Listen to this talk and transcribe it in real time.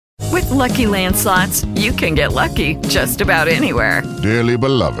Lucky Land Slots, you can get lucky just about anywhere. Dearly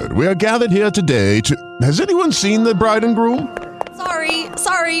beloved, we are gathered here today to... Has anyone seen the bride and groom?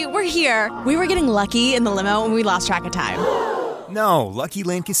 Sorry, we're here. We were getting lucky in the limo and we lost track of time. No, Lucky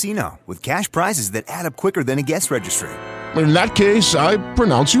Land Casino, with cash prizes that add up quicker than a guest registry. In that case, I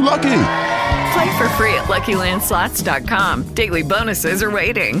pronounce you lucky. Play for free at LuckyLandSlots.com. Daily bonuses are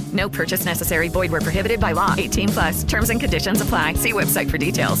waiting. No purchase necessary. Void where prohibited by law. 18+. Terms and conditions apply. See website for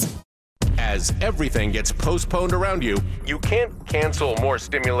details. As everything gets postponed around you, you can't cancel more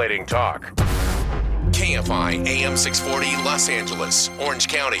stimulating talk. KFI AM 640 Los Angeles, Orange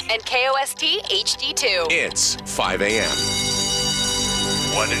County. And KOST HD2. It's 5 a.m.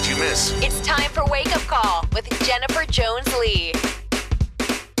 What did you miss? It's time for Wake Up Call with Jennifer Jones-Lee.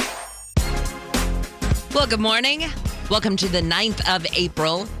 Well, good morning. Welcome to the 9th of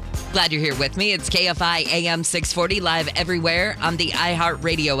April. Glad you're here with me. It's KFI AM 640 live everywhere on the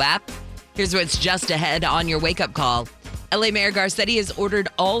iHeartRadio app. Here's what's just ahead on your Wake Up Call. LA Mayor Garcetti has ordered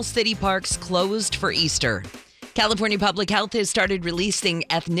all city parks closed for Easter. California Public Health has started releasing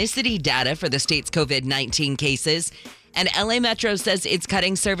ethnicity data for the state's COVID-19 cases. And LA Metro says it's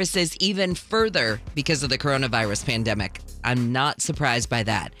cutting services even further because of the coronavirus pandemic. I'm not surprised by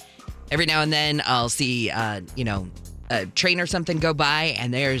that. Every now and then I'll see, a train or something go by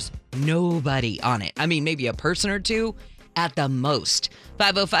and there's nobody on it. I mean, maybe a person or two at the most.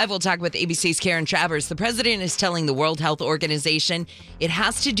 5:05, we'll talk with ABC's Karen Travers. The president is telling the World Health Organization it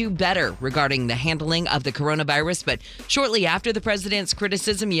has to do better regarding the handling of the coronavirus. But shortly after the president's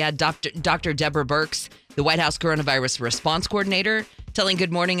criticism, you had Dr. Deborah Birx, the White House coronavirus response coordinator, telling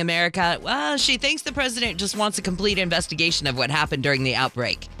Good Morning America, well, she thinks the president just wants a complete investigation of what happened during the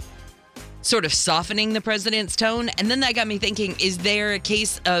outbreak. Sort of softening the president's tone. And then that got me thinking, is there a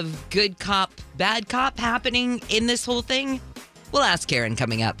case of good cop, bad cop happening in this whole thing? We'll ask Karen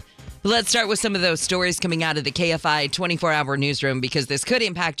coming up. But let's start with some of those stories coming out of the KFI 24-hour newsroom because this could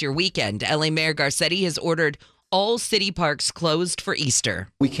impact your weekend. LA Mayor Garcetti has ordered all city parks closed for Easter.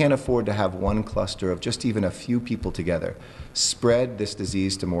 We can't afford to have one cluster of just even a few people together spread this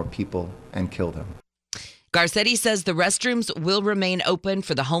disease to more people and kill them. Garcetti says the restrooms will remain open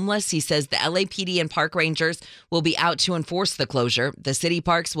for the homeless. He says the LAPD and park rangers will be out to enforce the closure. The city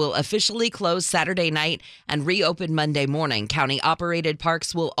parks will officially close Saturday night and reopen Monday morning. County-operated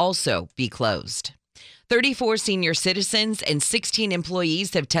parks will also be closed. 34 senior citizens and 16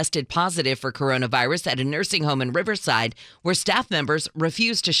 employees have tested positive for coronavirus at a nursing home in Riverside where staff members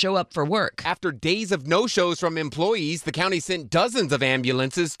refused to show up for work. After days of no-shows from employees, the county sent dozens of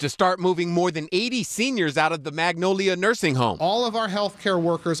ambulances to start moving more than 80 seniors out of the Magnolia nursing home. All of our healthcare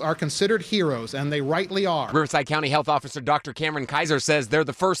workers are considered heroes, and they rightly are. Riverside County Health Officer Dr. Cameron Kaiser says they're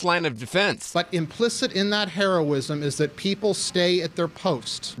the first line of defense. But implicit in that heroism is that people stay at their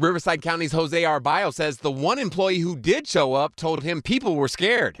posts. Riverside County's Jose Arbayo says the one employee who did show up told him people were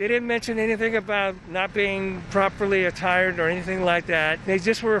scared. They didn't mention anything about not being properly attired or anything like that. They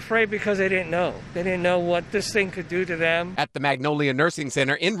just were afraid because they didn't know. They didn't know what this thing could do to them. At the Magnolia Nursing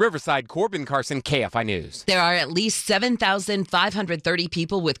Center in Riverside, Corbin Carson, KFI News. There are at least 7,530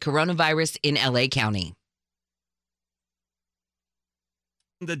 people with coronavirus in LA County.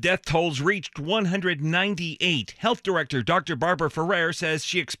 The death tolls reached 198. Health Director Dr. Barbara Ferrer says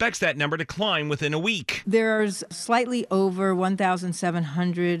she expects that number to climb within a week. There's slightly over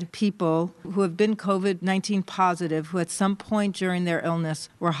 1,700 people who have been COVID-19 positive who at some point during their illness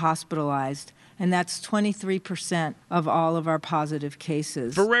were hospitalized. And that's 23% of all of our positive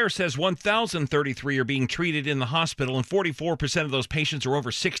cases. Ferrer says 1,033 are being treated in the hospital, and 44% of those patients are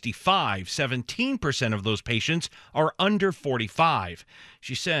over 65. 17% of those patients are under 45.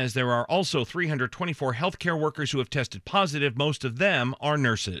 She says there are also 324 healthcare workers who have tested positive. Most of them are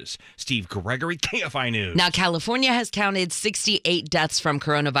nurses. Steve Gregory, KFI News. Now, California has counted 68 deaths from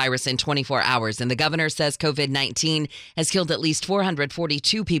coronavirus in 24 hours, and the governor says COVID-19 has killed at least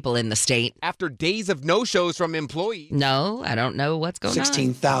 442 people in the state. After days of no-shows from employees. No, I don't know what's going on.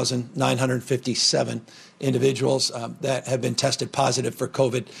 16,957 individuals that have been tested positive for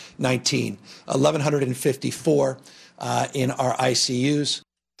COVID-19. 1,154 in our ICUs.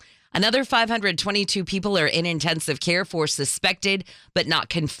 Another 522 people are in intensive care for suspected but not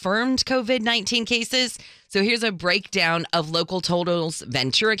confirmed COVID-19 cases. So here's a breakdown of local totals.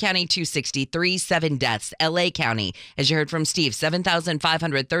 Ventura County, 263, 7 deaths. LA County, as you heard from Steve,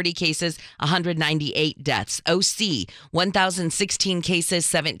 7,530 cases, 198 deaths. OC, 1,016 cases,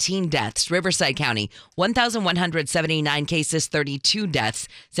 17 deaths. Riverside County, 1,179 cases, 32 deaths.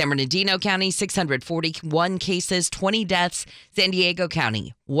 San Bernardino County, 641 cases, 20 deaths. San Diego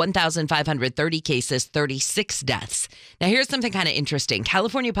County, 1,530 cases, 36 deaths. Now, here's something kind of interesting.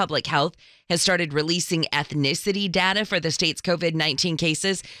 California Public Health has started releasing ethnicity data for the state's COVID-19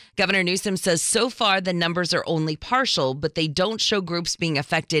 cases. Governor Newsom says so far the numbers are only partial, but they don't show groups being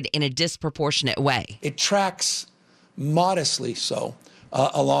affected in a disproportionate way. It tracks modestly so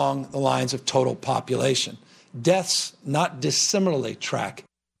along the lines of total population. Deaths not dissimilarly track.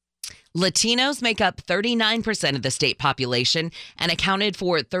 Latinos make up 39% of the state population and accounted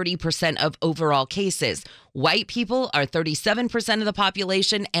for 30% of overall cases. White people are 37% of the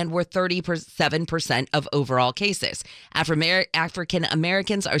population and were 37% of overall cases. African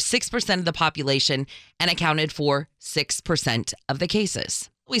Americans are 6% of the population and accounted for 6% of the cases.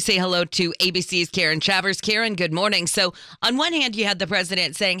 We say hello to ABC's Karen Travers. Karen, good morning. So on one hand, you had the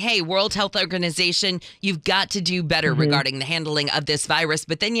president saying, hey, World Health Organization, you've got to do better regarding the handling of this virus.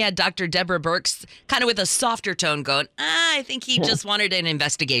 But then you had Dr. Deborah Birx kind of with a softer tone going, I think he just wanted an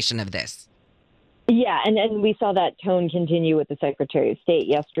investigation of this. Yeah, and we saw that tone continue with the Secretary of State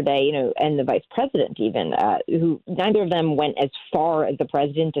yesterday, and the Vice President even, who neither of them went as far as the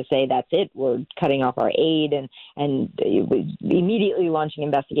president to say that's it, we're cutting off our aid and immediately launching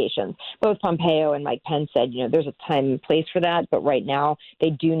investigations. Both Pompeo and Mike Pence said, there's a time and place for that, but right now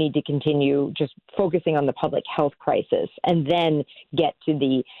they do need to continue just focusing on the public health crisis and then get to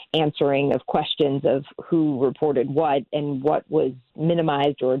the answering of questions of who reported what and what was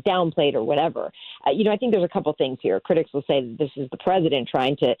minimized or downplayed or whatever. I think there's a couple things here. Critics will say that this is the president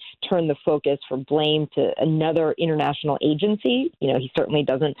trying to turn the focus for blame to another international agency. He certainly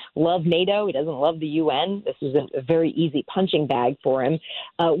doesn't love NATO. He doesn't love the UN. This is a very easy punching bag for him.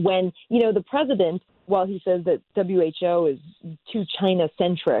 When the president, while he says that WHO is too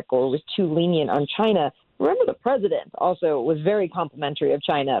China-centric or was too lenient on China, remember the president also was very complimentary of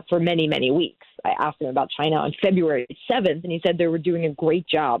China for many, many weeks. I asked him about China on February 7th, and he said they were doing a great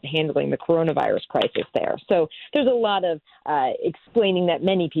job handling the coronavirus crisis there. So there's a lot of explaining that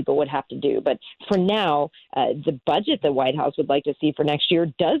many people would have to do. But for now, the budget the White House would like to see for next year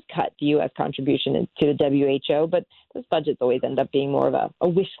does cut the U.S. contribution to the WHO, but those budgets always end up being more of a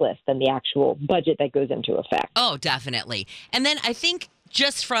wish list than the actual budget that goes into effect. Oh, definitely. And then I think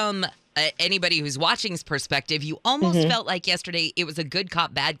just from anybody who's watching's perspective, you almost felt like yesterday it was a good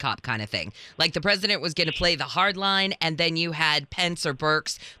cop, bad cop kind of thing. Like the president was going to play the hard line, and then you had Pence or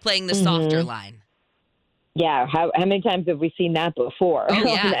Birx playing the softer line. Yeah, how many times have we seen that before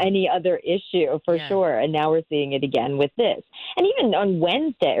on any other issue, for sure? And now we're seeing it again with this. And even on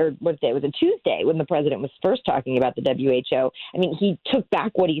Wednesday, or what day was it, Tuesday, when the president was first talking about the WHO, I mean, he took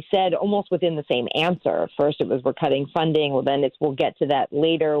back what he said almost within the same answer. First, it was we're cutting funding. Well, then it's we'll get to that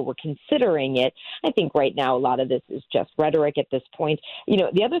later. We're considering it. I think right now a lot of this is just rhetoric at this point.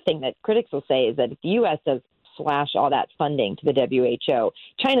 The other thing that critics will say is that if the U.S. does slash all that funding to the WHO,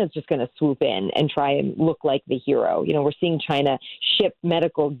 China's just going to swoop in and try and look like the hero. We're seeing China ship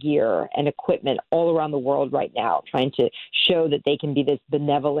medical gear and equipment all around the world right now, trying to show that they can be this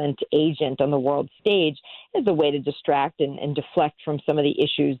benevolent agent on the world stage as a way to distract and deflect from some of the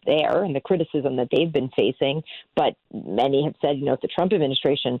issues there and the criticism that they've been facing. But many have said, if the Trump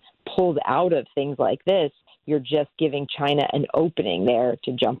administration pulled out of things like this, you're just giving China an opening there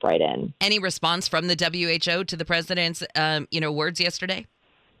to jump right in. Any response from the WHO to the president's, words yesterday?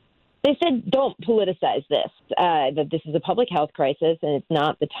 They said, don't politicize this, that this is a public health crisis and it's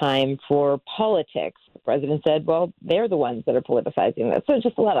not the time for politics. The president said, well, they're the ones that are politicizing this. So it's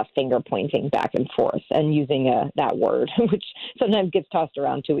just a lot of finger pointing back and forth and using that word, which sometimes gets tossed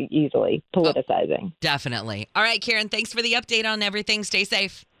around too easily, politicizing. Oh, definitely. All right, Karen, thanks for the update on everything. Stay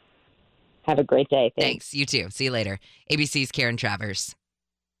safe. Have a great day. Thanks. You too. See you later. ABC's Karen Travers.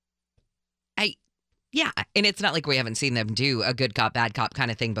 And it's not like we haven't seen them do a good cop, bad cop kind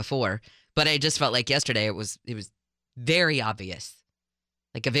of thing before, but I just felt like yesterday it was very obvious.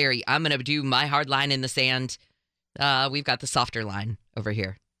 Like I'm going to do my hard line in the sand. We've got the softer line over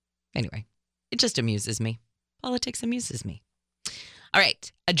here. Anyway, it just amuses me. Politics amuses me. All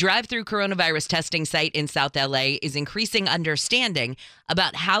right. A drive-through coronavirus testing site in South LA is increasing understanding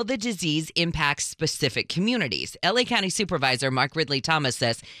about how the disease impacts specific communities. LA County Supervisor Mark Ridley Thomas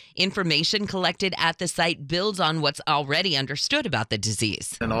says information collected at the site builds on what's already understood about the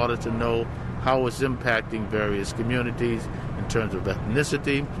disease. In order to know how it's impacting various communities in terms of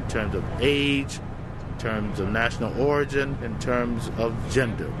ethnicity, in terms of age, in terms of national origin, in terms of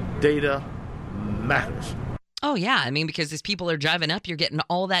gender. Data matters. Oh, yeah. I mean, because as people are driving up, you're getting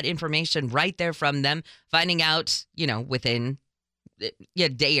all that information right there from them, finding out, within a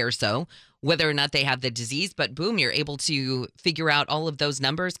day or so whether or not they have the disease. But boom, you're able to figure out all of those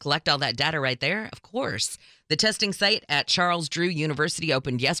numbers, collect all that data right there. Of course. The testing site at Charles Drew University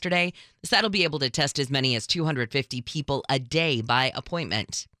opened yesterday. The site will be able to test as many as 250 people a day by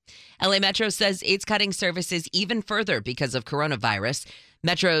appointment. LA Metro says it's cutting services even further because of coronavirus.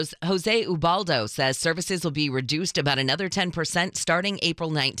 Metro's Jose Ubaldo says services will be reduced about another 10% starting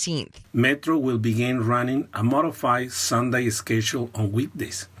April 19th. Metro will begin running a modified Sunday schedule on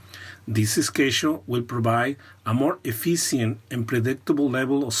weekdays. This schedule will provide a more efficient and predictable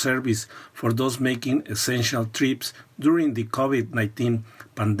level of service for those making essential trips during the COVID-19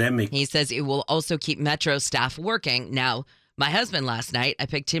 pandemic. He says it will also keep Metro staff working. Now, my husband last night, I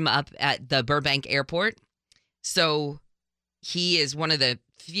picked him up at the Burbank airport. So he is one of the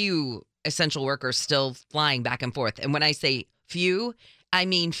few essential workers still flying back and forth. And when I say few, I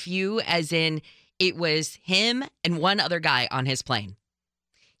mean few as in it was him and one other guy on his plane.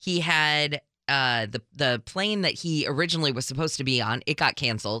 He had the plane that he originally was supposed to be on. It got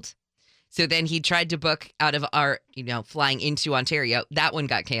canceled. So then he tried to book out of our, flying into Ontario. That one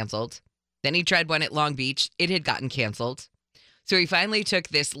got canceled. Then he tried one at Long Beach. It had gotten canceled. So he finally took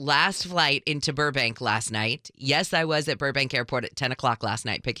this last flight into Burbank last night. Yes, I was at Burbank Airport at 10 o'clock last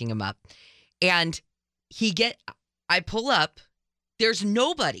night picking him up. And I pull up. There's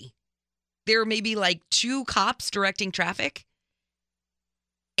nobody. There may be like 2 cops directing traffic.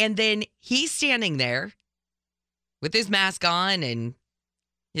 And then he's standing there with his mask on and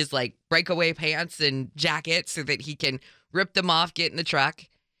his like breakaway pants and jacket so that he can rip them off, get in the truck.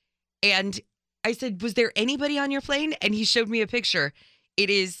 And I said, was there anybody on your plane? And he showed me a picture.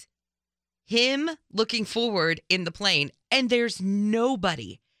 It is him looking forward in the plane and there's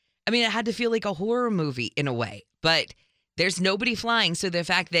nobody. I mean, it had to feel like a horror movie in a way, but there's nobody flying. So the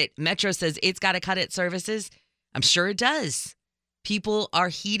fact that Metro says it's got to cut its services, I'm sure it does. People are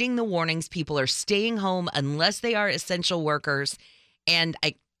heeding the warnings. People are staying home unless they are essential workers. And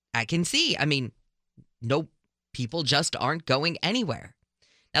I can see, no, people just aren't going anywhere.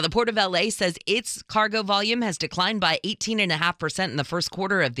 Now, the Port of LA says its cargo volume has declined by 18.5% in the first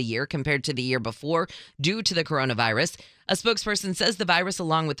quarter of the year compared to the year before due to the coronavirus. A spokesperson says the virus,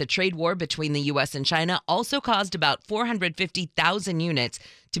 along with the trade war between the U.S. and China, also caused about 450,000 units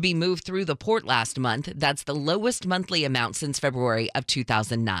to be moved through the port last month. That's the lowest monthly amount since February of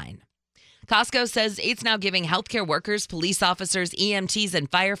 2009. Costco says it's now giving healthcare workers, police officers, EMTs, and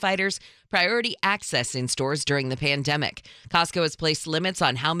firefighters priority access in stores during the pandemic. Costco has placed limits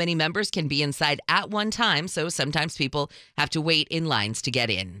on how many members can be inside at one time, so sometimes people have to wait in lines to get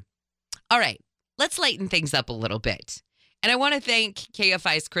in. All right, let's lighten things up a little bit. And I want to thank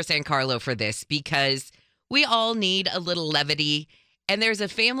KFI's Chris Ancarlo for this because we all need a little levity, and there's a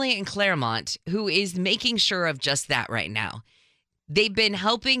family in Claremont who is making sure of just that right now. They've been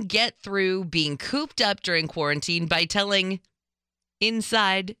helping get through being cooped up during quarantine by telling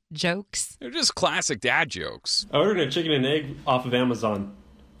inside jokes. They're just classic dad jokes. I ordered a chicken and egg off of Amazon.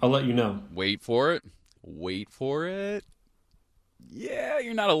 I'll let you know. Wait for it. Wait for it. Yeah,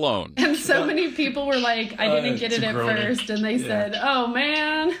 you're not alone. And so many people were like, I didn't get it at first. And they said, oh,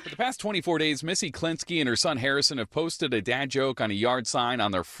 man. For the past 24 days, Missy Klinsky and her son Harrison have posted a dad joke on a yard sign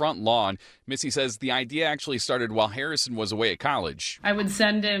on their front lawn. Missy says the idea actually started while Harrison was away at college. I would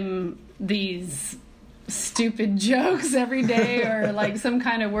send him these stupid jokes every day or like some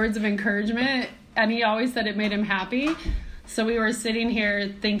kind of words of encouragement. And he always said it made him happy. So we were sitting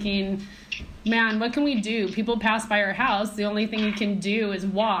here thinking, man, what can we do? People pass by our house. The only thing you can do is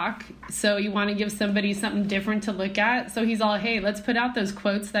walk. So you want to give somebody something different to look at. So he's all, hey, let's put out those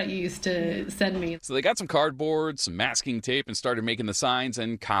quotes that you used to send me. So they got some cardboard, some masking tape, and started making the signs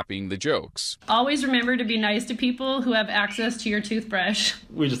and copying the jokes. Always remember to be nice to people who have access to your toothbrush.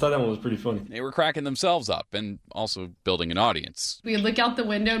 We just thought that one was pretty funny. They were cracking themselves up and also building an audience. We'd look out the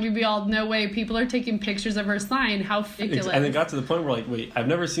window and we'd be all, no way, people are taking pictures of our sign. How ridiculous. And it got to the point where like, wait, I've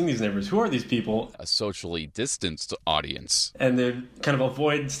never seen these neighbors. Who are these people? A socially distanced audience. And they kind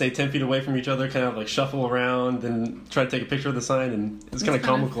of stay 10 feet away from each other, kind of like shuffle around and try to take a picture of the sign, and it's kind of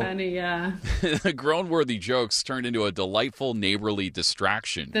comical. Funny, yeah. The grown-worthy jokes turned into a delightful neighborly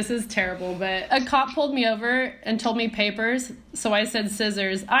distraction. This is terrible, but a cop pulled me over and told me papers, so I said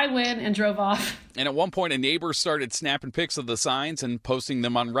scissors. I win and drove off. And at one point, a neighbor started snapping pics of the signs and posting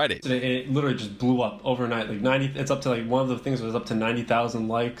them on Reddit. It literally just blew up overnight. Like 90, it's up to like one of the things was up to 90,000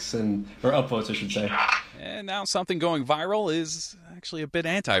 likes or upvotes, I should say. And now something going viral is actually a bit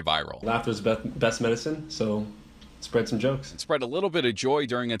antiviral. Laughter's best medicine, so spread some jokes. Spread a little bit of joy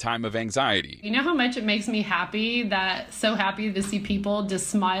during a time of anxiety. You know how much it makes me happy so happy to see people just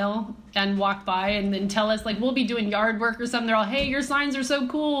smile and walk by and then tell us, like, we'll be doing yard work or something. They're all, hey, your signs are so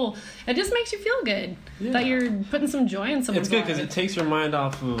cool. It just makes you feel good that you're putting some joy in someone's life. It's good because it takes your mind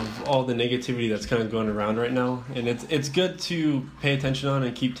off of all the negativity that's kind of going around right now. And it's good to pay attention on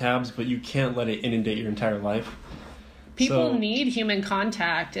and keep tabs, but you can't let it inundate your entire life. People need human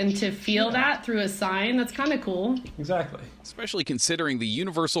contact, and to feel that through a sign, that's kind of cool. Exactly. Especially considering the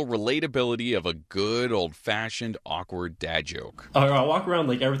universal relatability of a good old-fashioned awkward dad joke. I walk around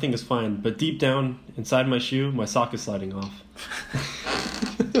like everything is fine, but deep down inside my shoe, my sock is sliding off.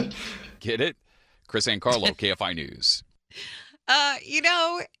 Get it? Chris Ancarlo, KFI News.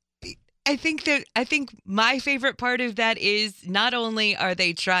 I think my favorite part of that is not only are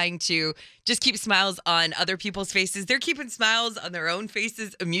they trying to just keep smiles on other people's faces, they're keeping smiles on their own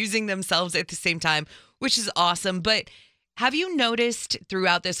faces, amusing themselves at the same time, which is awesome. But have you noticed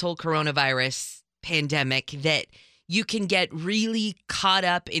throughout this whole coronavirus pandemic that you can get really caught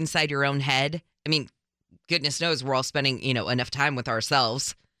up inside your own head? I mean, goodness knows we're all spending, enough time with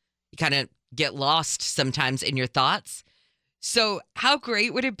ourselves. You kind of get lost sometimes in your thoughts. So how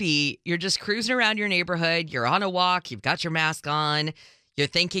great would it be? You're just cruising around your neighborhood. You're on a walk. You've got your mask on. You're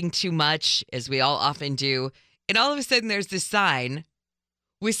thinking too much, as we all often do. And all of a sudden, there's this sign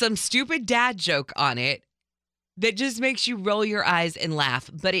with some stupid dad joke on it that just makes you roll your eyes and laugh.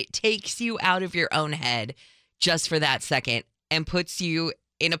 But it takes you out of your own head just for that second and puts you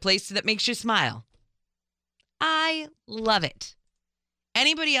in a place that makes you smile. I love it.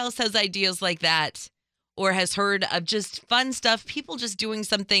 Anybody else has ideas like that? Or has heard of just fun stuff, people just doing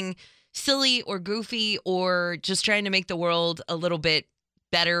something silly or goofy or just trying to make the world a little bit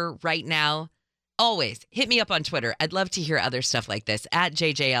better right now? Always hit me up on Twitter. I'd love to hear other stuff like this at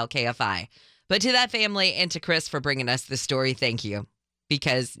JJLKFI. But to that family and to Chris for bringing us this story, thank you.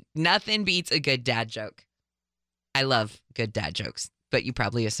 Because nothing beats a good dad joke. I love good dad jokes, but you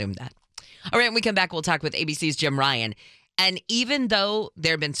probably assumed that. All right, when we come back, we'll talk with ABC's Jim Ryan. And even though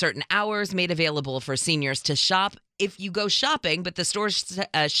there have been certain hours made available for seniors to shop, if you go shopping, but the store's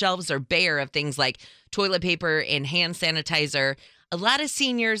shelves are bare of things like toilet paper and hand sanitizer, a lot of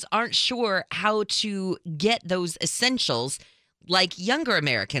seniors aren't sure how to get those essentials like younger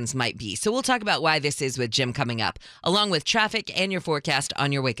Americans might be. So we'll talk about why this is with Jim coming up, along with traffic and your forecast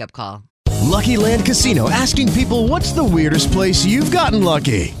on your wake-up call. Lucky Land Casino, asking people, what's the weirdest place you've gotten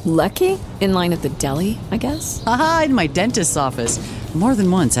lucky? Lucky? In line at the deli, I guess? Aha, in my dentist's office. More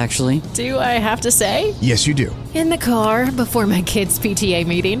than once, actually. Do I have to say? Yes, you do. In the car before my kids' PTA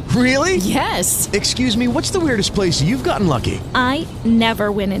meeting. Really? Yes. Excuse me, what's the weirdest place you've gotten lucky? I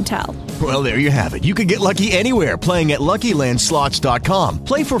never win and tell. Well, there you have it. You can get lucky anywhere, playing at LuckyLandSlots.com.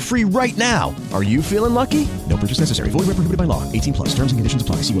 Play for free right now. Are you feeling lucky? No purchase necessary. Void where prohibited by law. 18 plus. Terms and conditions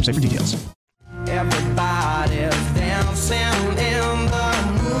apply. See website for details. Everybody's dancing in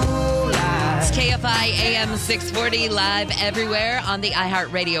the moonlight. It's KFI AM 640 live everywhere on the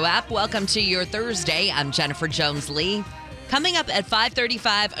iHeartRadio app. Welcome to your Thursday. I'm Jennifer Jones-Lee. Coming up at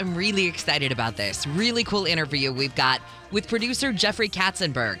 5:35, I'm really excited about this. Really cool interview we've got with producer Jeffrey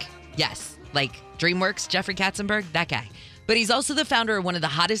Katzenberg. Yes, like DreamWorks, Jeffrey Katzenberg, that guy. But he's also the founder of one of the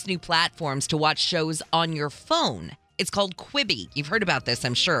hottest new platforms to watch shows on your phone. It's called Quibi. You've heard about this,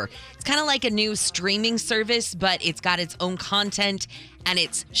 I'm sure. It's kind of like a new streaming service, but it's got its own content, and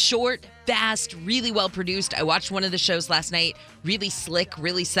it's short, fast, really well produced. I watched one of the shows last night. Really slick,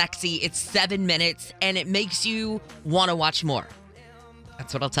 really sexy. It's 7 minutes, and it makes you want to watch more.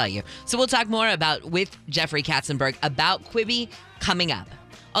 That's what I'll tell you. So we'll talk more with Jeffrey Katzenberg about Quibi coming up.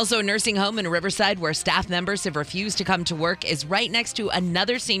 Also, a nursing home in Riverside where staff members have refused to come to work is right next to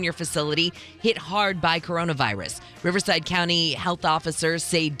another senior facility hit hard by coronavirus. Riverside County health officers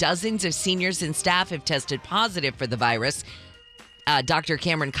say dozens of seniors and staff have tested positive for the virus. Dr.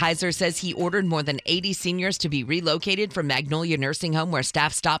 Cameron Kaiser says he ordered more than 80 seniors to be relocated from Magnolia Nursing Home where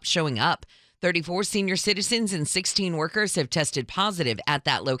staff stopped showing up. 34 senior citizens and 16 workers have tested positive at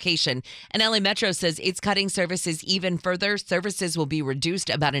that location. And LA Metro says it's cutting services even further. Services will be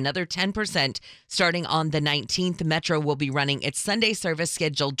reduced about another 10% starting on the 19th. Metro will be running its Sunday service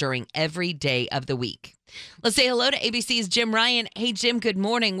scheduled during every day of the week. Let's say hello to ABC's Jim Ryan. Hey, Jim, good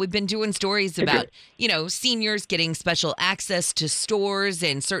morning. We've been doing stories about, seniors getting special access to stores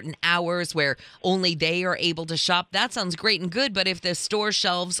and certain hours where only they are able to shop. That sounds great and good, but if the store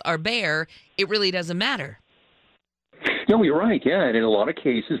shelves are bare, it really doesn't matter. No, you're right. Yeah, and in a lot of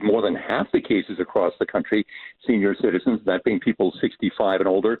cases, more than half the cases across the country, senior citizens, that being people 65 and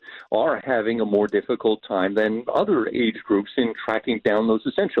older, are having a more difficult time than other age groups in tracking down those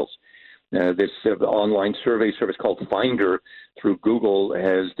essentials. This online survey service called Finder through Google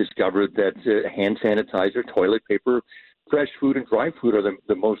has discovered that hand sanitizer, toilet paper, fresh food and dry food are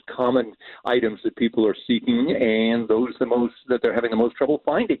the most common items that people are seeking, and those that they're having the most trouble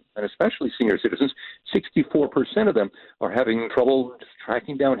finding, and especially senior citizens. 64% of them are having trouble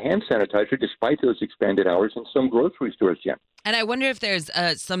tracking down hand sanitizer despite those expanded hours in some grocery stores, Jen. And I wonder if there's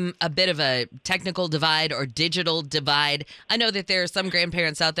a bit of a technical divide or digital divide. I know that there are some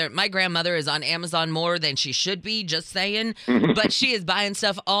grandparents out there. My grandmother is on Amazon more than she should be, just saying. But she is buying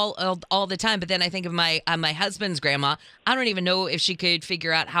stuff all the time. But then I think of my husband's grandma. I don't even know if she could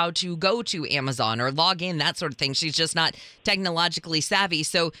figure out how to go to Amazon or log in, that sort of thing. She's just not technologically savvy.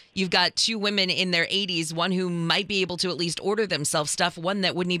 So you've got two women in their 80s, one who might be able to at least order themselves stuff, one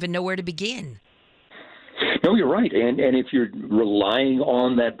that wouldn't even know where to begin. No, you're right. And if you're relying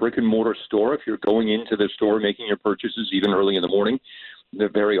on that brick and mortar store, if you're going into the store making your purchases even early in the morning,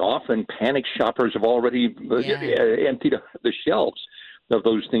 very often panic shoppers have already emptied the shelves of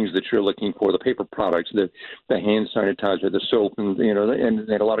those things that you're looking for, the paper products, the hand sanitizer, the soap, and and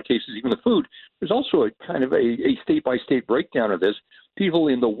in a lot of cases even the food. There's also a kind of a state-by-state breakdown of this. People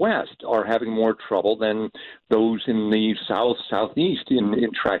in the West are having more trouble than those in the Southeast in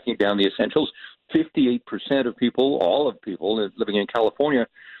tracking down the essentials. 58% of people, all of people living in California,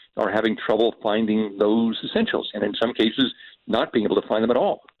 are having trouble finding those essentials, and in some cases, not being able to find them at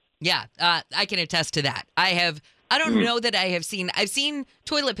all. Yeah, I can attest to that. I don't know that I've seen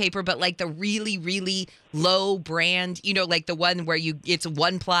toilet paper, but like the really, really low brand, like the one where it's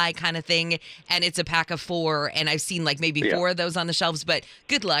one ply kind of thing, and it's a pack of 4, and I've seen like maybe 4 of those on the shelves, but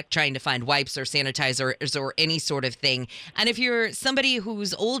good luck trying to find wipes or sanitizers or any sort of thing. And if you're somebody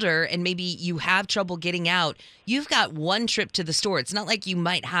who's older and maybe you have trouble getting out, you've got one trip to the store. It's not like you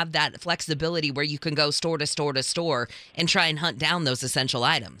might have that flexibility where you can go store to store to store and try and hunt down those essential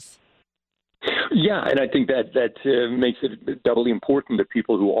items. Yeah, and I think that makes it doubly important that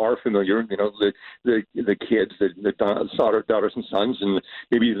people who are familiar, the kids, the daughters and sons, and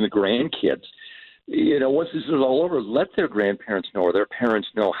maybe even the grandkids, once this is all over, let their grandparents know or their parents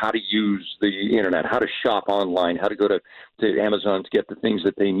know how to use the internet, how to shop online, how to go to Amazon to get the things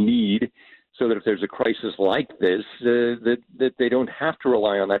that they need, so that if there's a crisis like this, that they don't have to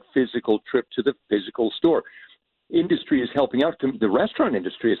rely on that physical trip to the physical store. Industry is helping out. The restaurant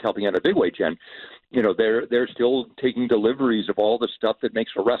industry is helping out in a big way, Jen. They're still taking deliveries of all the stuff that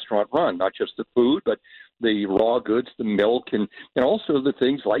makes a restaurant run, not just the food, but the raw goods, the milk, and also the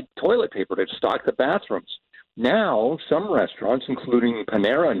things like toilet paper to stock the bathrooms. Now, some restaurants, including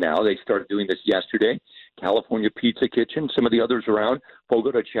Panera now, they started doing this yesterday, California Pizza Kitchen, some of the others around,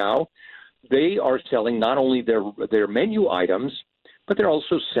 Fogo de Chao, they are selling not only their menu items, but they're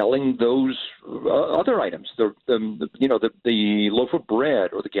also selling those other items, the loaf of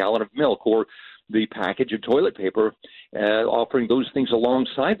bread or the gallon of milk or the package of toilet paper, offering those things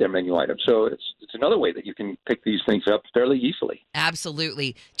alongside their menu items. So it's another way that you can pick these things up fairly easily.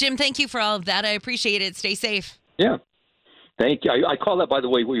 Absolutely. Jim, thank you for all of that. I appreciate it. Stay safe. Yeah. Thank you. I call that, by the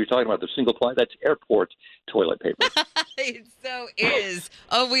way, what you're talking about, the single ply, that's airport toilet paper. It so is.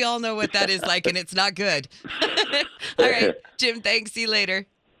 Oh, we all know what that is like, and it's not good. All right, Jim, thanks. See you later.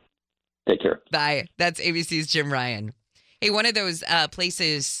 Take care. Bye. That's ABC's Jim Ryan. Hey, one of those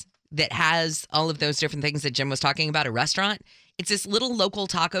places that has all of those different things that Jim was talking about, a restaurant, it's this little local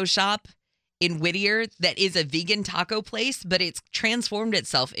taco shop in Whittier that is a vegan taco place, but it's transformed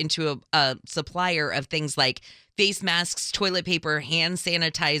itself into a supplier of things like face masks, toilet paper, hand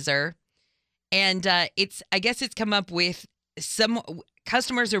sanitizer. And I guess it's come up with some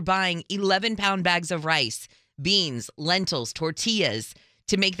customers are buying 11-pound bags of rice, beans, lentils, tortillas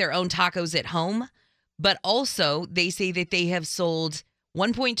to make their own tacos at home. But also they say that they have sold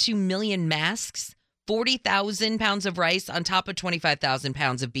 1.2 million masks, 40,000 pounds of rice on top of 25,000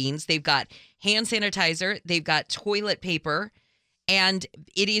 pounds of beans. They've got hand sanitizer. They've got toilet paper. And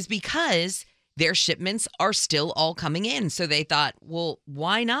it is because their shipments are still all coming in. So they thought, well,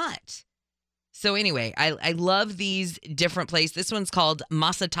 why not? So anyway, I love these different places. This one's called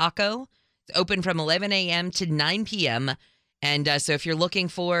Masa Taco. It's open from 11 a.m. to 9 p.m. And so if you're looking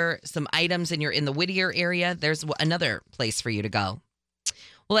for some items and you're in the Whittier area, there's another place for you to go.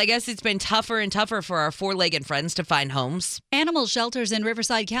 Well, I guess it's been tougher and tougher for our four-legged friends to find homes. Animal shelters in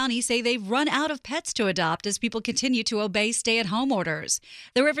Riverside County say they've run out of pets to adopt as people continue to obey stay-at-home orders.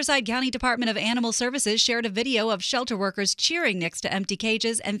 The Riverside County Department of Animal Services shared a video of shelter workers cheering next to empty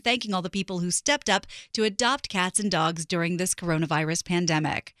cages and thanking all the people who stepped up to adopt cats and dogs during this coronavirus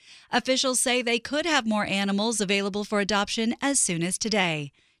pandemic. Officials say they could have more animals available for adoption as soon as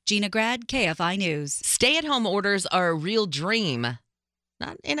today. Gina Grad, KFI News. Stay-at-home orders are a real dream.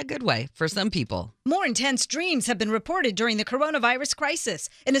 Not in a good way for some people. More intense dreams have been reported during the coronavirus crisis.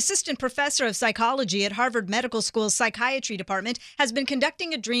 An assistant professor of psychology at Harvard Medical School's psychiatry department has been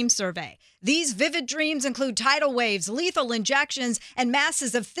conducting a dream survey. These vivid dreams include tidal waves, lethal injections, and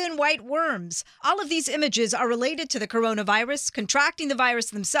masses of thin white worms. All of these images are related to the coronavirus, contracting the virus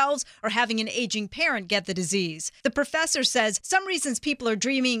themselves, or having an aging parent get the disease. The professor says some reasons people are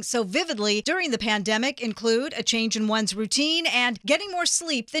dreaming so vividly during the pandemic include a change in one's routine and getting more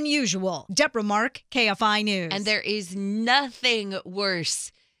sleep than usual. Deborah Mark, KFI News. And there is nothing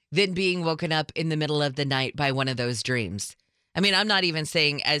worse than being woken up in the middle of the night by one of those dreams. I mean, I'm not even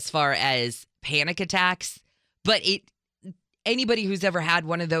saying as far as panic attacks, but anybody who's ever had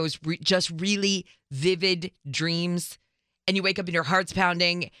one of those just really vivid dreams, and you wake up and your heart's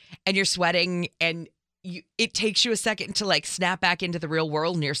pounding and you're sweating and it takes you a second to like snap back into the real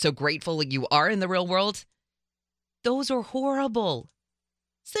world and you're so grateful you are in the real world. Those are horrible.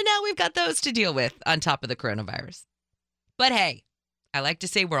 So now we've got those to deal with on top of the coronavirus. But hey, I like to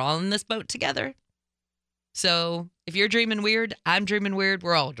say we're all in this boat together. So if you're dreaming weird, I'm dreaming weird,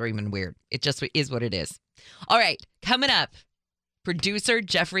 we're all dreaming weird. It just is what it is. All right, coming up, producer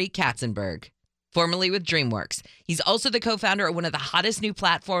Jeffrey Katzenberg, formerly with DreamWorks. He's also the co-founder of one of the hottest new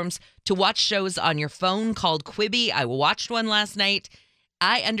platforms to watch shows on your phone called Quibi. I watched one last night.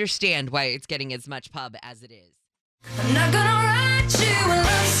 I understand why it's getting as much pub as it is. I'm not gonna write you a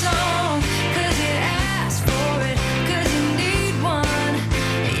love song, 'cause you asked for it, 'cause you need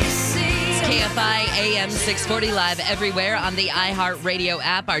one. You see, It's KFI AM 640 live everywhere on the iHeartRadio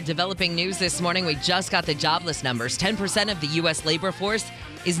app. Our developing news this morning, we just got the jobless numbers. 10% of the U.S. labor force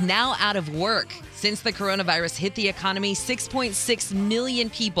is now out of work. Since the coronavirus hit the economy, 6.6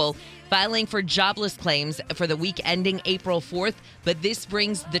 million people filing for jobless claims for the week ending April 4th. But this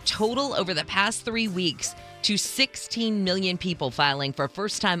brings the total over the past 3 weeks to 16 million people filing for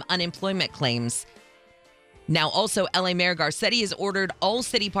first-time unemployment claims. Now, also, LA Mayor Garcetti has ordered all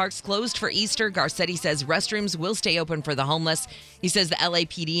city parks closed for Easter. Garcetti says restrooms will stay open for the homeless. He says the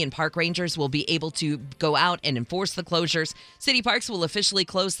LAPD and park rangers will be able to go out and enforce the closures. City parks will officially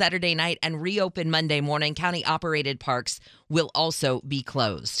close Saturday night and reopen Monday morning. County-operated parks will also be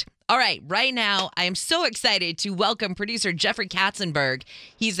closed. All right, right now, I am so excited to welcome producer Jeffrey Katzenberg.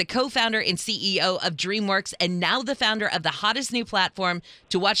 He's the co-founder and CEO of DreamWorks and now the founder of the hottest new platform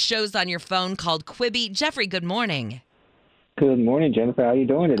to watch shows on your phone called Quibi. Jeffrey, good morning. Good morning, Jennifer. How are you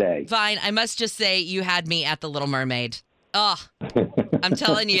doing today? Fine. I must just say you had me at The Little Mermaid. Oh, I'm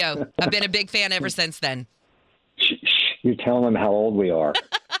telling you, I've been a big fan ever since then. You're telling them how old we are.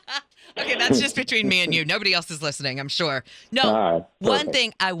 Okay, that's just between me and you. Nobody else is listening, I'm sure. No, one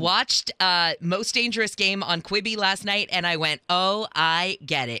thing, I watched Most Dangerous Game on Quibi last night, and I went, oh, I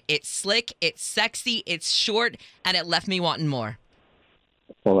get it. It's slick, it's sexy, it's short, and it left me wanting more.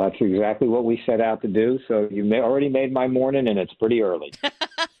 Well, that's exactly what we set out to do. So you already made my morning, and it's pretty early.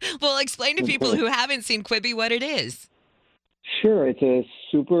 Well, explain to people who haven't seen Quibi what it is. Sure. It's a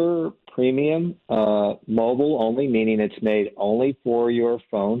super premium mobile only, meaning it's made only for your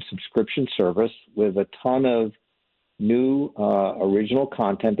phone subscription service with a ton of new original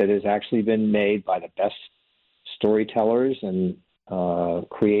content that has actually been made by the best storytellers and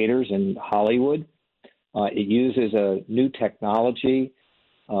creators in Hollywood. It uses a new technology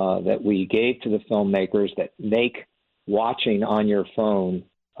that we gave to the filmmakers that make watching on your phone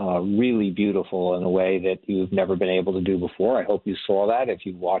really beautiful in a way that you've never been able to do before. I hope you saw that if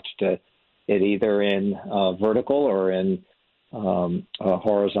you watched it either in vertical or in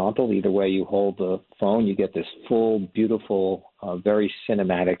horizontal. Either way you hold the phone, you get this full, beautiful, very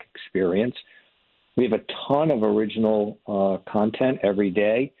cinematic experience. We have a ton of original content every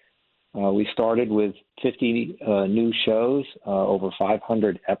day. We started with 50 new shows, over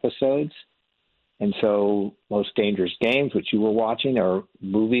 500 episodes. And so Most Dangerous Games, which you were watching, are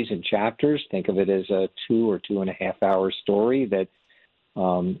movies in chapters. Think of it as a 2 or 2.5 hour story that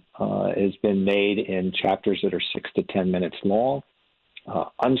has been made in chapters that are 6 to 10 minutes long.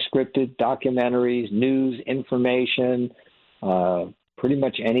 Unscripted documentaries, news, information, pretty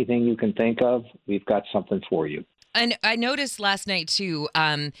much anything you can think of, we've got something for you. And I noticed last night too,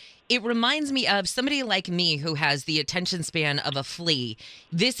 it reminds me of somebody like me who has the attention span of a flea.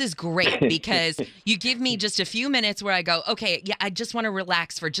 This is great because you give me just a few minutes where I go, okay, yeah, I just want to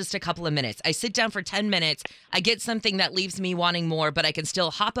relax for just a couple of minutes. I sit down for 10 minutes. I get something that leaves me wanting more, but I can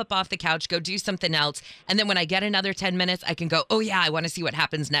still hop up off the couch, go do something else. And then when I get another 10 minutes, I can go, oh yeah, I want to see what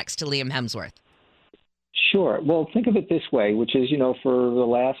happens next to Liam Hemsworth. Sure. Well, think of it this way, which is, for the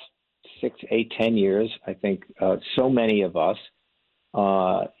last 6, 8, 10 years, I think so many of us,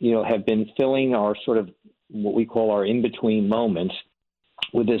 have been filling our sort of what we call our in-between moments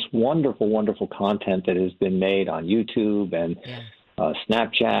with this wonderful, wonderful content that has been made on YouTube and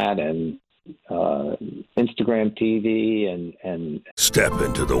Snapchat and Instagram TV and Step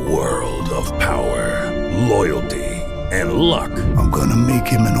into the world of power, loyalty, and luck. I'm gonna make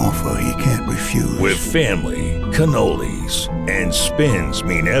him an offer he can't refuse. With family, cannolis, and spins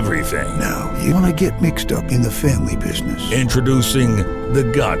mean everything. Now, you wanna get mixed up in the family business. Introducing The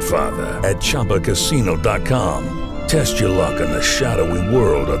Godfather at ChumbaCasino.com. Test your luck in the shadowy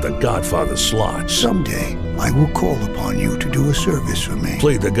world of The Godfather slot. Someday, I will call upon you to do a service for me.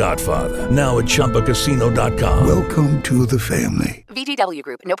 Play The Godfather now at ChumbaCasino.com. Welcome to the family. VGW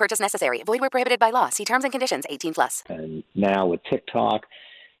Group. No purchase necessary. Void where prohibited by law. See terms and conditions. 18+. And now with TikTok.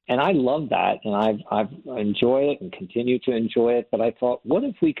 And I love that, and I've enjoyed it and continue to enjoy it. But I thought, what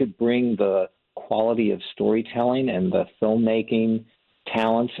if we could bring the quality of storytelling and the filmmaking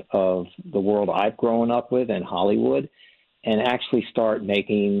talents of the world I've grown up with in Hollywood and actually start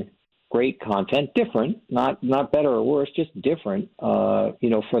making great content, different, not better or worse, just different, for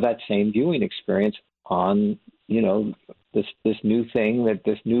that same viewing experience on, this new thing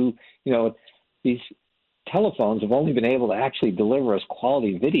these telephones have only been able to actually deliver us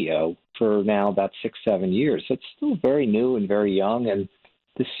quality video for now about 6, 7 years. So it's still very new and very young, and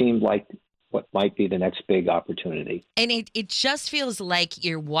this seemed like what might be the next big opportunity. And it just feels like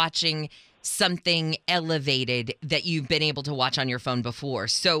you're watching something elevated that you've been able to watch on your phone before.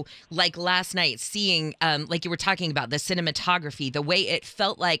 So like last night, seeing, like you were talking about, the cinematography, the way it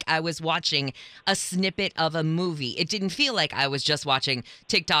felt like I was watching a snippet of a movie. It didn't feel like I was just watching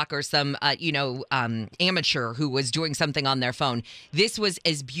TikTok or some, amateur who was doing something on their phone. This was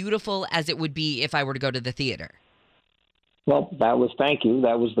as beautiful as it would be if I were to go to the theater. Well, thank you.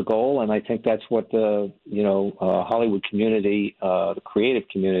 That was the goal. And I think that's what the, Hollywood community, the creative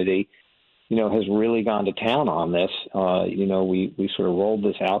community, has really gone to town on this. We sort of rolled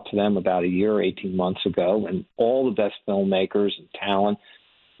this out to them about a year, 18 months ago, and all the best filmmakers and talent,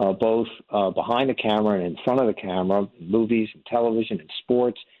 both behind the camera and in front of the camera, movies and television and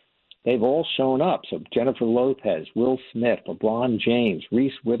sports, they've all shown up. So Jennifer Lopez, Will Smith, LeBron James,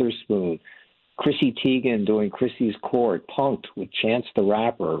 Reese Witherspoon, Chrissy Teigen doing Chrissy's Court, Punk'd with Chance the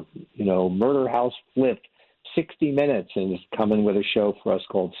Rapper, Murder House Flipped, 60 Minutes, and is coming with a show for us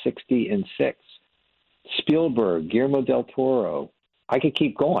called 60 in 6. Spielberg, Guillermo del Toro. I could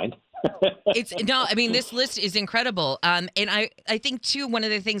keep going. This list is incredible. And I think, too, one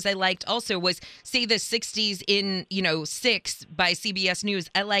of the things I liked also was, say, the 60s in, 6 by CBS News.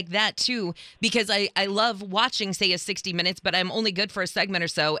 I like that, too, because I love watching, say, a 60 Minutes, but I'm only good for a segment or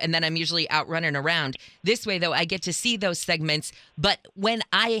so, and then I'm usually out running around. This way, though, I get to see those segments, but when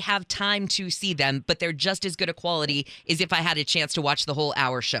I have time to see them, but they're just as good a quality as if I had a chance to watch the whole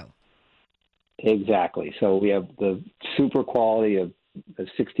hour show. Exactly. So we have the super quality of the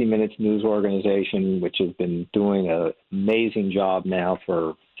 60 Minutes news organization, which has been doing an amazing job now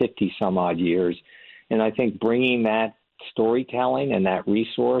for 50 some odd years. And I think bringing that storytelling and that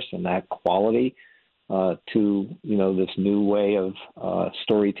resource and that quality to, this new way of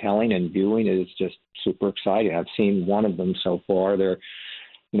storytelling and viewing is just super exciting. I've seen one of them so far. They're,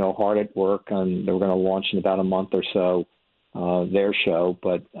 hard at work, and they're going to launch in about a month or so, their show,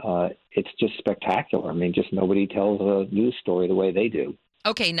 but it's just spectacular. I mean, just nobody tells a news story the way they do.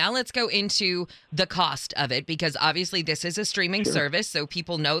 Okay, now let's go into the cost of it, because obviously this is a streaming service, so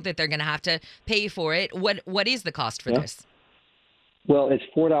people know that they're going to have to pay for it. What is the cost for this? Well, it's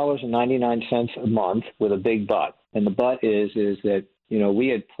 $4.99 a month with a big but. And the but is that, we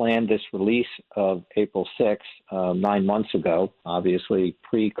had planned this release of April 6th 9 months ago, obviously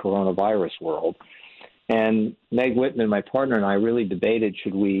pre-coronavirus world. And Meg Whitman, my partner, and I really debated,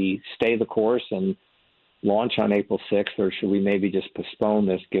 should we stay the course and launch on April 6th, or should we maybe just postpone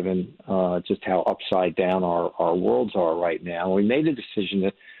this given just how upside down our worlds are right now? And we made a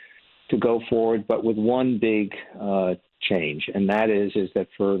decision to go forward, but with one big change, and that is that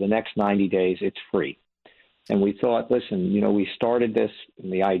for the next 90 days, it's free. And we thought, listen, we started this,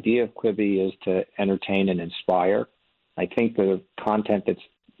 and the idea of Quibi is to entertain and inspire. I think the content that's,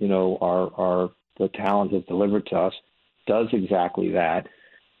 the the talent has delivered to us does exactly that.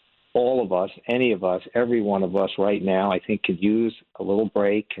 All of us, any of us, every one of us right now, I think could use a little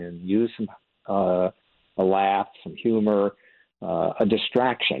break and use some a laugh, some humor, a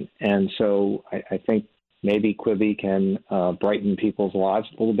distraction. And so I think maybe Quibi can brighten people's lives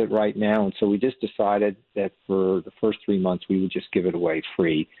a little bit right now. And so we just decided that for the first 3 months, we would just give it away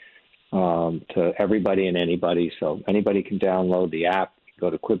free to everybody and anybody. So anybody can download the app, go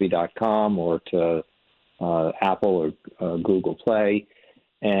to Quibi.com or to Apple or Google Play,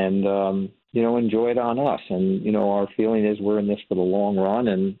 and, enjoy it on us. And, our feeling is we're in this for the long run.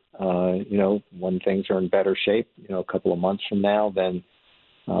 And, when things are in better shape, a couple of months from now, then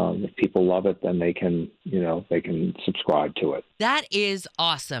if people love it, then they can subscribe to it. That is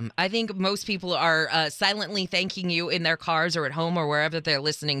awesome. I think most people are silently thanking you in their cars or at home or wherever they're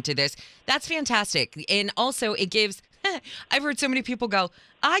listening to this. That's fantastic. And also it gives, I've heard so many people go,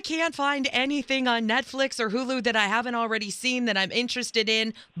 I can't find anything on Netflix or Hulu that I haven't already seen that I'm interested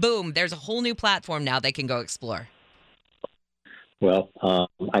in. Boom, there's a whole new platform now they can go explore. Well,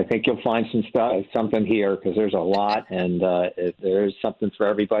 I think you'll find something here because there's a lot, and there's something for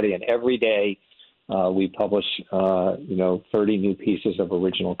everybody. And every day we publish, 30 new pieces of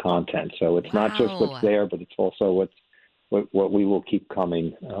original content. So it's not just what's there, but it's also what we will keep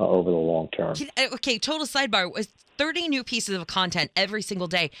coming over the long term. Okay, total sidebar. 30 new pieces of content every single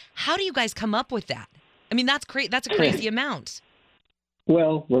day. How do you guys come up with that? I mean, that's a crazy amount.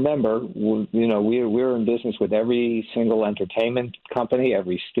 Well, remember, we're in business with every single entertainment company,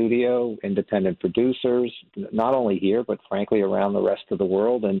 every studio, independent producers, not only here, but frankly around the rest of the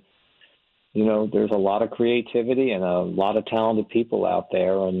world. And, there's a lot of creativity and a lot of talented people out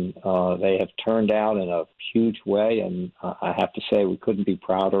there, and they have turned out in a huge way. And I have to say we couldn't be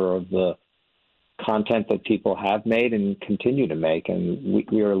prouder of the content that people have made and continue to make. And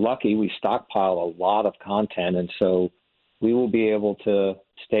we are lucky. We stockpile a lot of content, and so we will be able to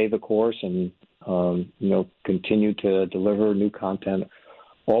stay the course and, continue to deliver new content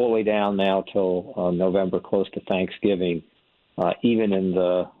all the way down now till November, close to Thanksgiving, even in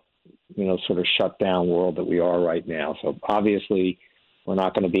the, sort of shut down world that we are right now. So obviously we're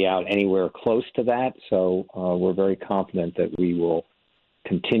not going to be out anywhere close to that. So we're very confident that we will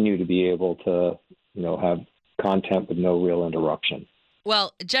continue to be able to, have content with no real interruption.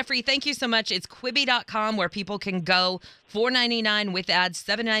 Well, Jeffrey, thank you so much. It's Quibi.com where people can go. $4.99 with ads,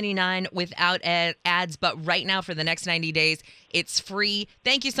 $7.99 without ads. But right now, for the next 90 days, it's free.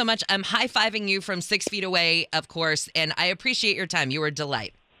 Thank you so much. I'm high-fiving you from 6 feet away, of course, and I appreciate your time. You were a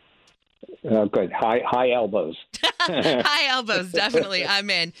delight. Good. High elbows. High elbows, definitely.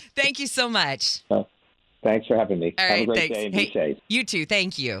 I'm in. Thank you so much. Thanks for having me. All Have right, a great thanks. day and be safe. You too.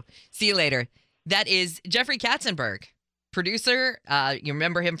 Thank you. See you later. That is Jeffrey Katzenberg. Producer, you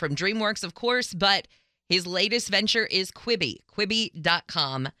remember him from DreamWorks, of course, but his latest venture is Quibi,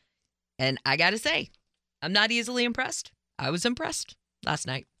 Quibi.com. And I got to say, I'm not easily impressed. I was impressed last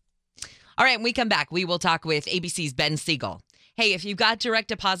night. All right, when we come back, we will talk with ABC's Ben Siegel. Hey, if you've got direct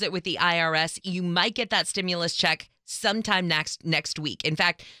deposit with the IRS, you might get that stimulus check sometime next week. In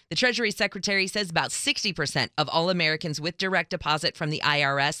fact, the Treasury Secretary says about 60% of all Americans with direct deposit from the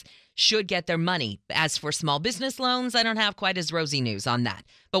IRS should get their money. As for small business loans, I don't have quite as rosy news on that.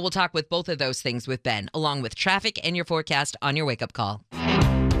 But we'll talk with both of those things with Ben, along with traffic and your forecast on your wake-up call. It's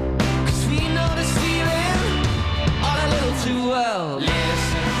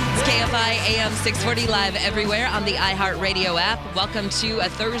KFI AM 640 live everywhere on the iHeartRadio app. Welcome to a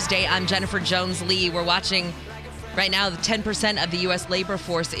Thursday. I'm Jennifer Jones-Lee. We're watching right now, 10% of the U.S. labor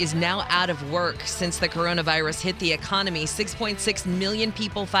force is now out of work since the coronavirus hit the economy. 6.6 million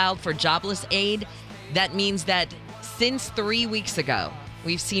people filed for jobless aid. That means that since 3 weeks ago,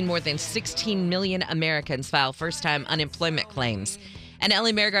 we've seen more than 16 million Americans file first-time unemployment claims. And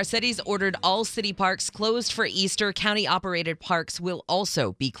Ellie Mayor Garcetti's ordered all city parks closed for Easter. County-operated parks will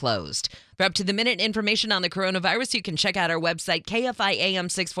also be closed. For up-to-the-minute information on the coronavirus, you can check out our website,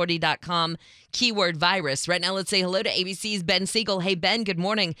 KFIAM640.com, keyword virus. Right now, let's say hello to ABC's Ben Siegel. Hey, Ben, good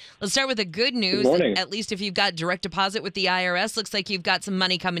morning. Let's start with the good news. Good morning. At least if you've got direct deposit with the IRS, looks like you've got some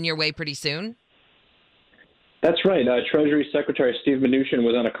money coming your way pretty soon. That's right. Treasury Secretary Steve Mnuchin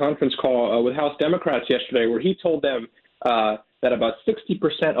was on a conference call with House Democrats yesterday where he told them that about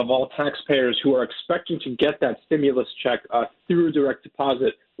 60% of all taxpayers who are expecting to get that stimulus check through direct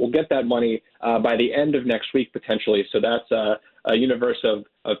deposit will get that money by the end of next week, potentially. So that's a universe of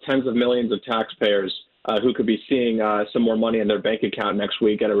tens of millions of taxpayers who could be seeing some more money in their bank account next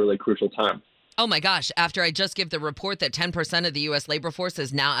week at a really crucial time. Oh, my gosh. After I just give the report that 10% of the U.S. labor force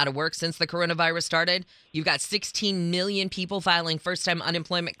is now out of work since the coronavirus started, you've got 16 million people filing first-time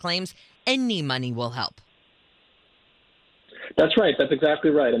unemployment claims. any money will help. That's right. That's exactly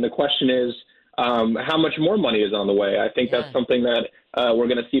right. And the question is, how much more money is on the way? I think that's something that we're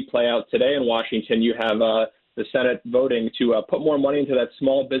going to see play out today in Washington. You have the Senate voting to put more money into that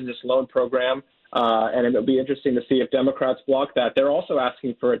small business loan program. And it'll be interesting to see if Democrats block that. They're also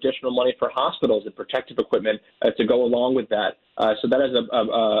asking for additional money for hospitals and protective equipment to go along with that. So that is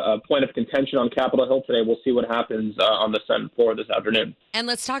a point of contention on Capitol Hill today. We'll see what happens on the Senate floor this afternoon. And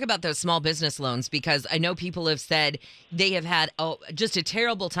let's talk about those small business loans, because I know people have said they have had just a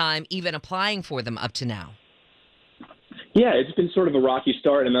terrible time even applying for them up to now. Yeah, it's been sort of a rocky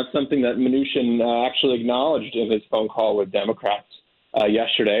start, and that's something that Mnuchin actually acknowledged in his phone call with Democrats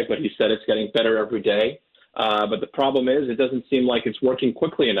yesterday, but he said it's getting better every day. But the problem is it doesn't seem like it's working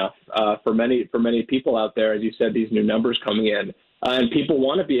quickly enough for many people out there. As you said, these new numbers coming in, and people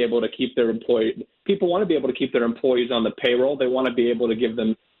want to be able to keep their employees on the payroll. They want to be able to give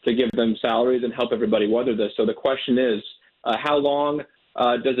them salaries and help everybody weather this. So the question is, how long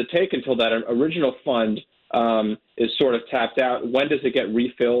does it take until that original fund is sort of tapped out? When does it get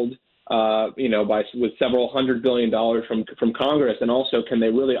refilled? With several $100 billion from Congress, and also can they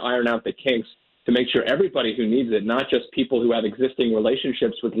really iron out the kinks to make sure everybody who needs it, not just people who have existing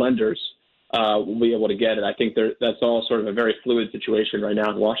relationships with lenders, will be able to get it. I think that's all sort of a very fluid situation right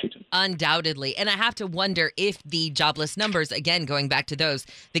now in Washington. Undoubtedly. And I have to wonder if the jobless numbers, again, going back to those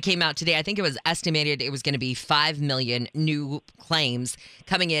that came out today, I think it was estimated it was going to be 5 million new claims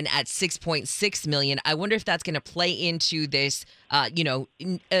coming in at 6.6 million. I wonder if that's going to play into this,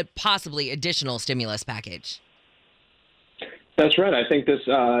 possibly additional stimulus package. That's right. I think this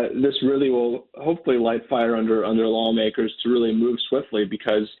really will hopefully light fire under lawmakers to really move swiftly,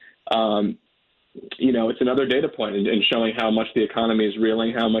 because it's another data point in showing how much the economy is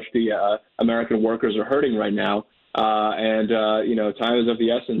reeling, how much the American workers are hurting right now, and time is of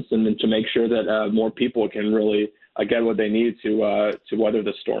the essence, and to make sure that more people can really get what they need to weather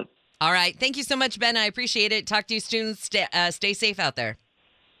the storm. All right. Thank you so much, Ben. I appreciate it. Talk to you soon. Stay safe out there.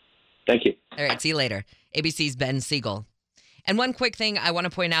 Thank you. All right. See you later. ABC's Ben Siegel. And one quick thing, I want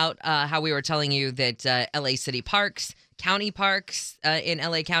to point out how we were telling you that LA City parks, county parks in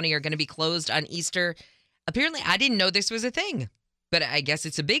LA County are going to be closed on Easter. Apparently, I didn't know this was a thing, but I guess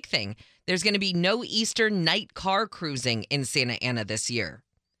it's a big thing. There's going to be no Easter night car cruising in Santa Ana this year.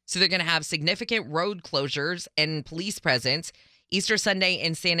 So they're going to have significant road closures and police presence Easter Sunday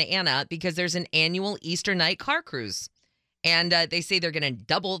in Santa Ana because there's an annual Easter night car cruise. And they say they're going to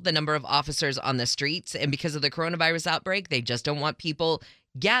double the number of officers on the streets. And because of the coronavirus outbreak, they just don't want people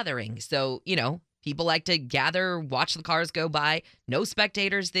gathering. So, people like to gather, watch the cars go by. No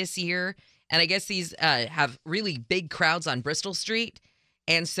spectators this year. And I guess these have really big crowds on Bristol Street.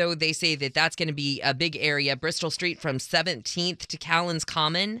 And so they say that that's going to be a big area. Bristol Street from 17th to Callens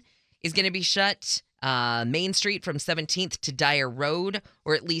Common is going to be shut. Main Street from 17th to Dyer Road,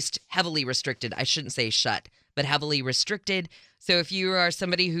 or at least heavily restricted. I shouldn't say shut, but heavily restricted. So if you are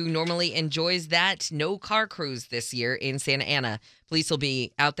somebody who normally enjoys that, no car cruise this year in Santa Ana. Police will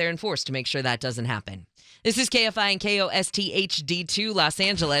be out there in force to make sure that doesn't happen. This is KFI and KOSTHD2 Los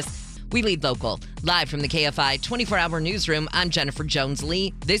Angeles. We lead local. Live from the KFI 24-hour newsroom, I'm Jennifer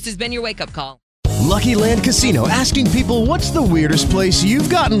Jones-Lee. This has been your wake-up call. Lucky Land Casino, asking people, what's the weirdest place you've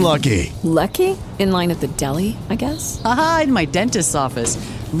gotten lucky? Lucky? In line at the deli, I guess? Aha, in my dentist's office.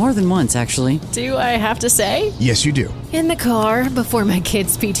 More than once, actually. Do I have to say? Yes, you do. In the car before my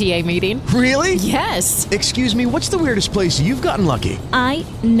kids' PTA meeting. Really? Yes. Excuse me, what's the weirdest place you've gotten lucky? I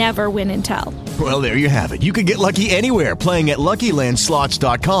never win and tell. Well, there you have it. You can get lucky anywhere, playing at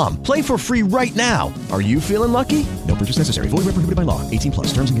LuckyLandSlots.com. Play for free right now. Are you feeling lucky? No purchase necessary. Void where prohibited by law.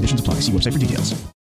 18+. Terms and conditions apply. See website for details.